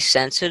highly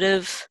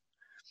sensitive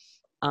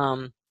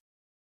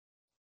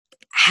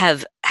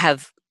have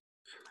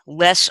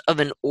less of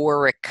an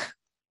auric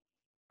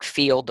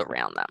field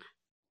around them.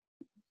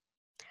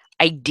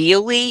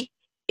 Ideally,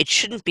 it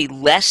shouldn't be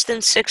less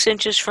than 6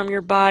 inches from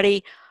your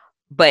body,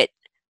 but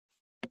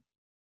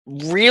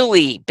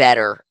really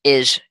better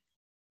is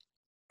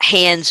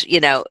hands,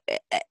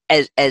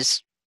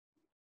 as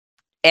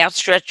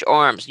outstretched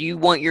arms. You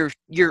want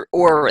your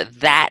aura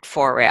that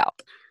far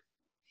out,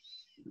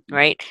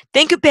 right?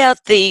 Think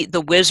about the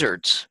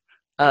wizards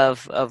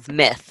of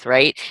myth,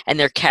 right? And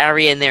they're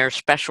carrying their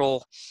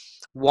special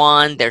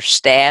wand, their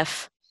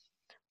staff.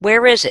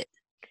 Where is it?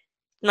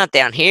 Not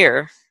down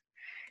here.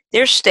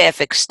 Their staff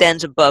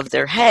extends above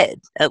their head,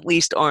 at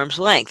least arm's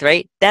length,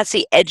 right? That's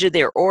the edge of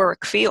their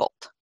auric field.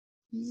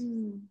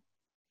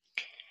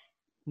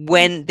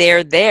 When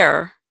they're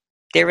there,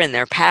 they're in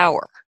their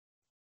power,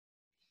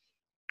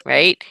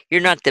 right?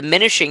 You're not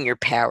diminishing your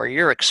power,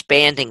 you're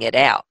expanding it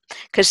out.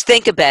 Because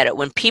think about it,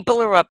 when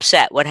people are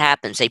upset, what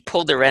happens? They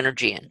pull their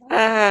energy in.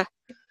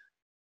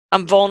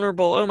 I'm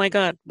vulnerable, oh my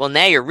God. Well,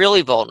 now you're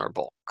really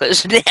vulnerable,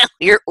 because now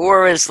your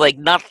aura is like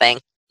nothing,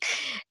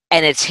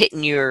 and it's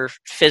hitting your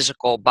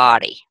physical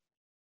body,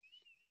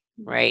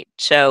 right?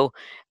 So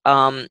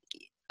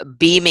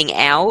beaming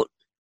out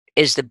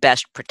is the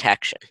best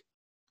protection,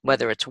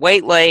 whether it's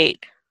white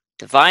light,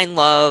 divine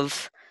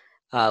love,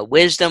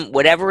 wisdom,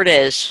 whatever it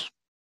is.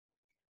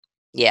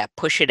 Yeah,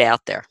 push it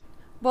out there.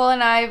 Well,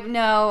 and I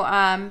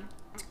know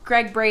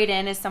Greg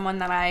Braden is someone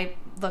that I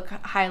look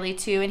highly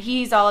to, and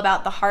he's all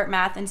about the Heart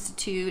Math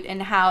Institute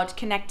and how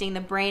connecting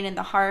the brain and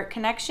the heart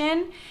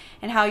connection,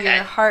 and how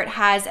your heart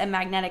has a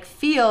magnetic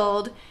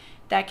field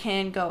that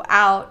can go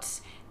out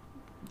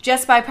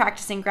just by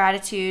practicing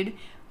gratitude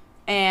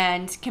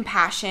and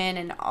compassion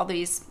and all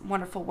these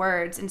wonderful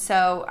words. And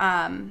so,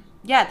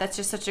 that's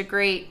just such a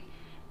great,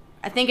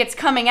 I think it's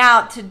coming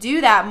out to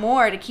do that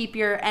more, to keep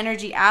your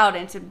energy out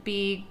and to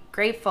be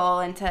grateful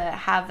and to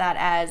have that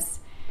as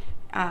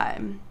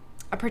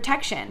a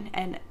protection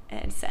and in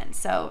a sense.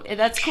 So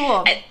that's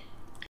cool.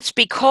 It's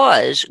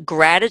because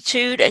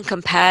gratitude and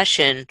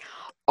compassion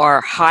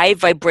are high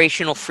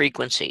vibrational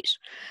frequencies.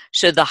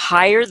 So the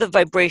higher the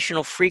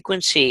vibrational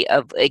frequency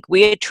of, like,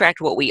 we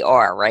attract what we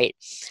are, right?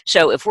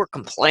 So if we're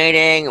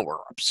complaining and we're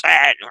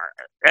upset,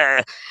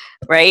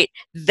 right,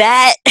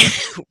 that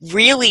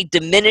really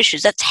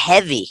diminishes. That's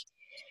heavy.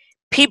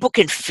 People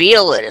can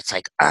feel it. It's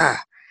like,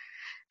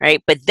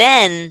 right? But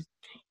then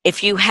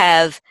if you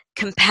have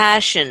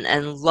compassion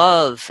and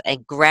love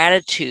and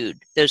gratitude,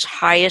 those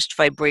highest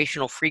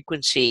vibrational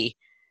frequency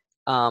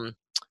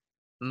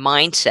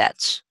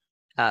mindsets,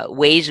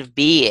 ways of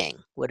being,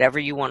 whatever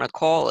you want to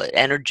call it,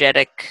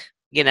 energetic,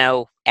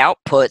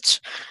 outputs,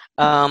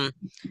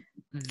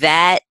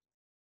 that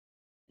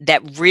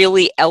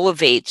really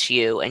elevates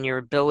you and your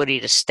ability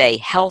to stay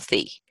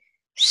healthy,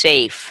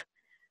 safe,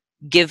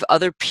 give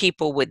other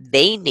people what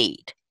they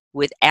need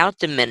without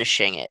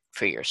diminishing it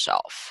for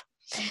yourself.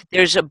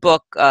 There's a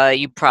book,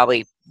 you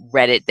probably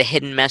read it, The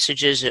Hidden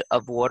Messages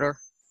of Water.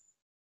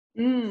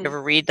 You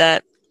ever read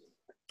that?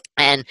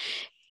 And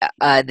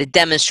the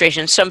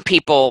demonstration, some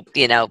people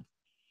don't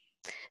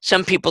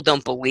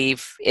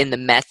believe in the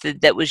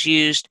method that was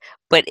used,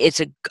 but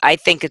I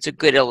think it's a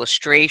good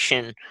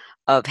illustration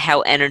of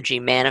how energy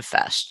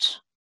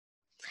manifests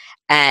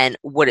and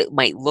what it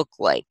might look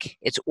like.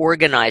 It's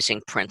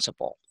organizing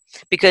principle.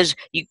 Because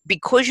you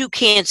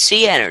can't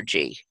see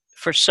energy,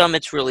 for some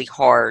it's really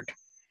hard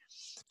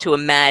to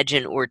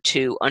imagine or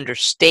to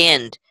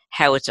understand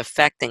how it's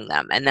affecting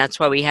them. And that's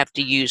why we have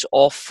to use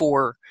all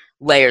 4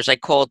 layers. I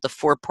call it the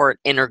 4-part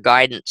inner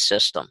guidance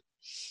system,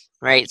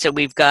 right? So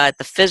we've got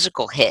the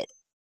physical hit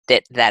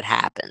that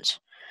happens.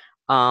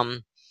 Or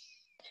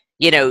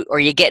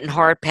you're getting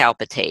heart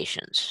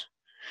palpitations,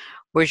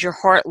 Where's your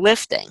heart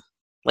lifting?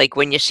 Like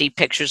when you see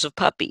pictures of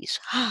puppies,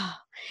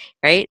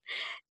 right?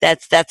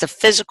 That's a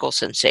physical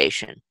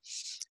sensation.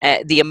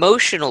 The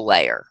emotional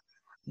layer,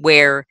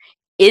 where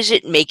is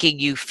it making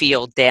you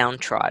feel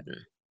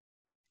downtrodden,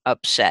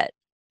 upset,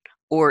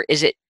 or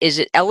is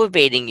it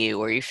elevating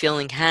you? Are you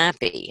feeling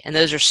happy? And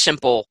those are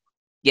simple.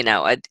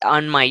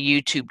 On my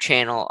YouTube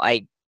channel,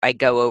 I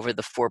go over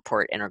the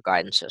 4-part inner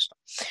guidance system.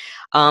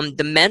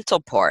 The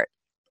mental part,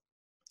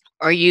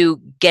 are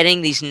you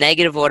getting these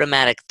negative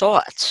automatic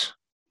thoughts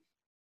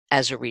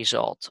as a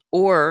result?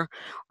 Or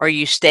are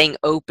you staying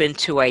open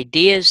to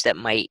ideas that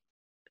might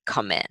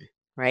come in,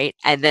 right?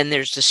 And then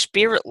there's the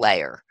spirit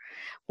layer,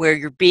 where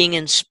you're being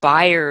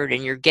inspired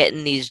and you're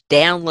getting these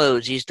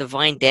downloads, these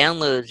divine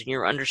downloads, and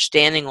you're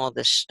understanding all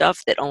this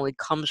stuff that only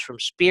comes from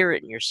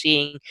spirit, and you're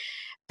seeing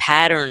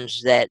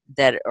patterns that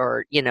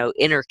are,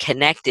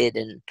 interconnected.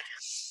 And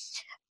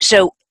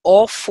so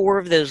all 4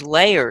 of those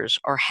layers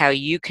are how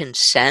you can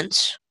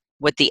sense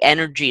what the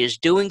energy is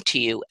doing to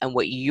you and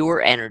what your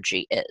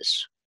energy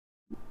is.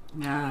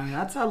 Yeah,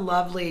 that's a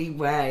lovely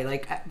way.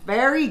 Like a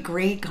very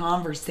great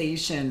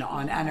conversation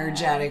on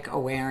energetic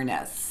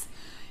awareness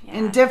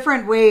in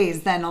different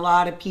ways than a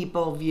lot of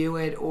people view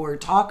it or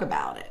talk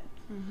about it.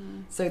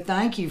 So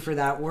thank you for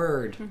that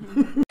word.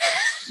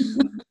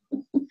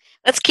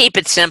 Let's keep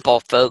it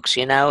simple, folks.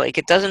 Like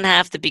it doesn't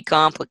have to be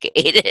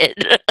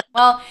complicated.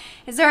 Well,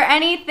 is there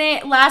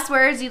anything last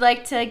words you'd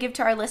like to give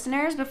to our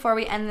listeners before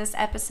we end this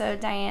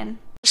episode, Diane?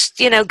 Just,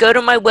 go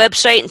to my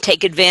website and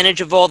take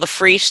advantage of all the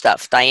free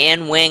stuff,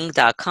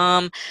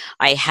 dianewing.com.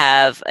 I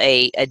have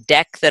a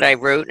deck that I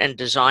wrote and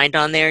designed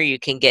on there. You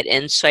can get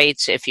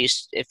insights if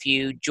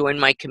you join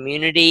my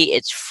community.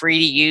 It's free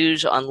to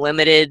use,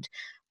 unlimited,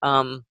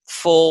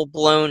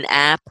 full-blown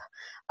app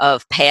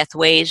of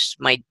pathways,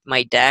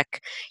 my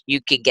deck.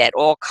 You can get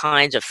all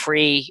kinds of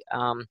free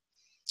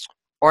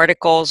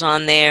articles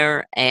on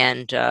there,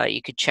 and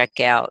you could check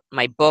out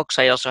my books.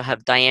 I also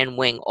have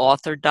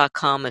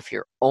dianewingauthor.com if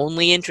you're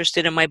only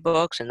interested in my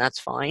books, and that's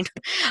fine.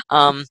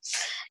 And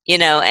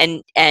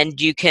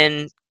you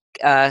can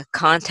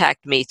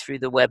contact me through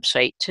the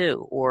website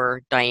too,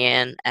 or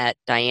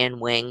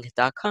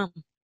Diane@dianewing.com.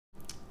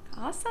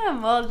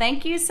 Awesome. Well,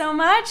 thank you so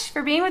much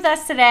for being with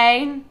us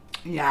today.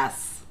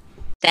 Yes.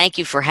 Thank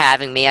you for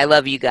having me. I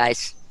love you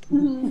guys.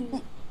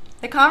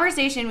 The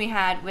conversation we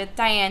had with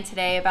Diane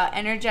today about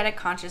energetic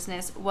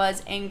consciousness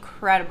was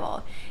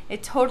incredible.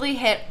 It totally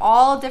hit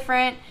all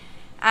different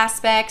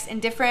aspects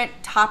and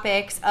different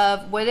topics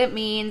of what it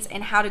means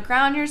and how to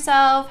ground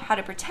yourself, how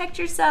to protect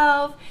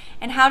yourself,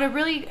 and how to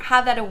really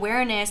have that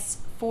awareness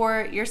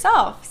for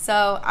yourself.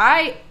 So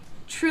I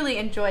truly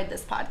enjoyed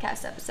this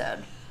podcast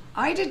episode.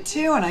 I did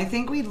too, and I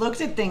think we looked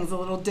at things a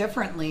little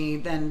differently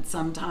than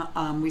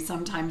we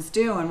sometimes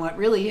do. And what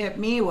really hit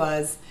me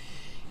was,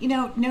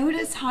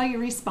 notice how you're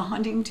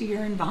responding to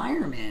your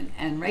environment.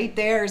 And right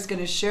there is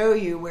going to show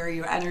you where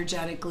you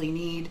energetically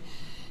need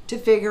to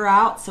figure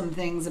out some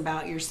things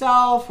about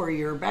yourself or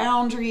your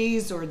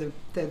boundaries or the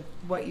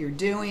what you're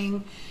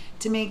doing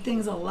to make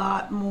things a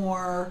lot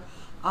more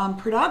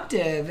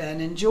productive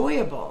and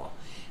enjoyable.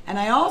 And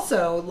I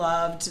also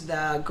loved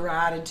the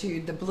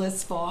gratitude, the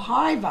blissful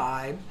high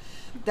vibe,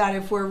 that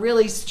if we're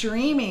really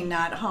streaming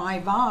that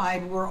high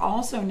vibe, we're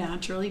also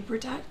naturally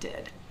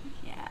protected.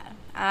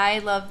 I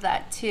love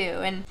that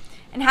too. And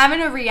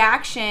having a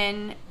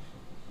reaction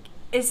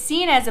is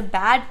seen as a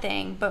bad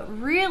thing, but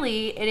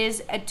really it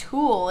is a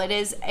tool. It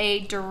is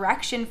a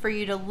direction for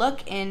you to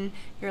look in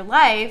your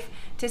life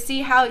to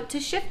see how to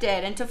shift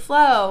it and to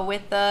flow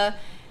with the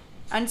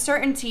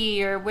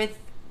uncertainty or with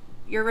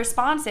your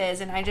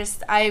responses. And I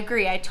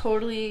agree. I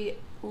totally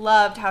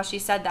loved how she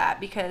said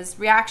that, because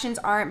reactions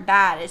aren't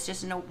bad. It's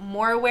just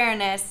more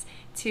awareness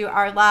to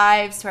our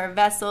lives, to our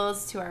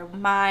vessels, to our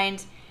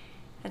mind.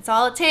 That's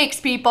all it takes,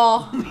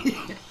 people.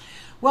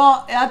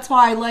 Well, that's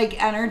why I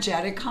like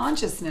energetic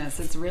consciousness.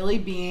 It's really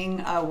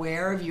being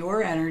aware of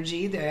your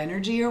energy, the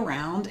energy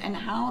around, and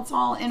how it's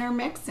all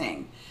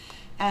intermixing.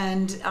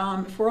 And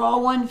if we're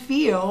all one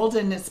field,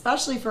 and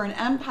especially for an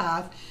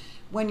empath,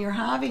 when you're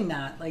having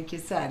that, like you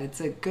said, it's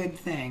a good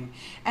thing.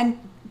 And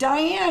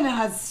Diane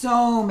has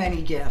so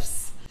many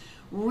gifts.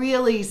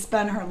 Really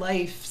spent her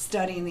life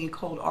studying the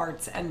occult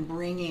arts and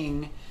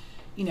bringing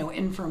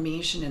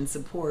information and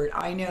support.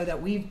 I know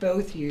that we've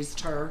both used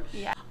her.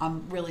 Yeah.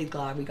 I'm really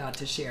glad we got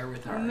to share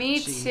with her.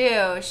 Me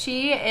too.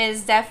 She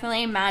is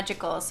definitely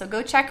magical. So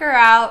go check her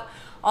out.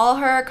 All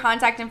her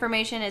contact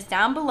information is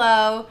down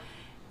below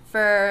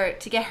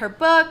to get her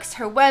books,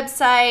 her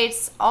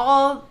websites,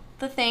 all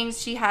the things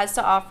she has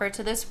to offer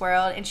to this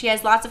world. And she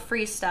has lots of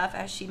free stuff,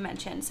 as she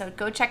mentioned. So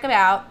go check it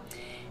out.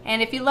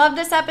 And if you love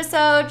this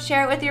episode,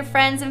 share it with your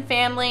friends and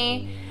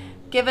family.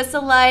 Give us a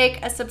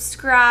like, a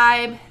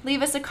subscribe,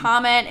 leave us a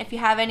comment if you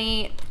have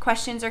any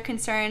questions or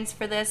concerns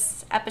for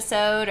this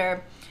episode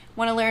or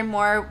want to learn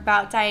more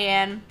about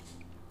Diane.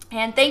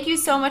 And thank you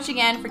so much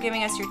again for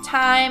giving us your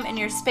time and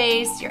your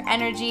space, your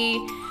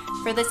energy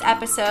for this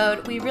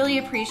episode. We really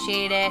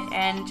appreciate it,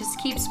 and just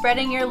keep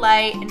spreading your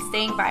light and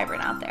staying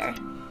vibrant out there.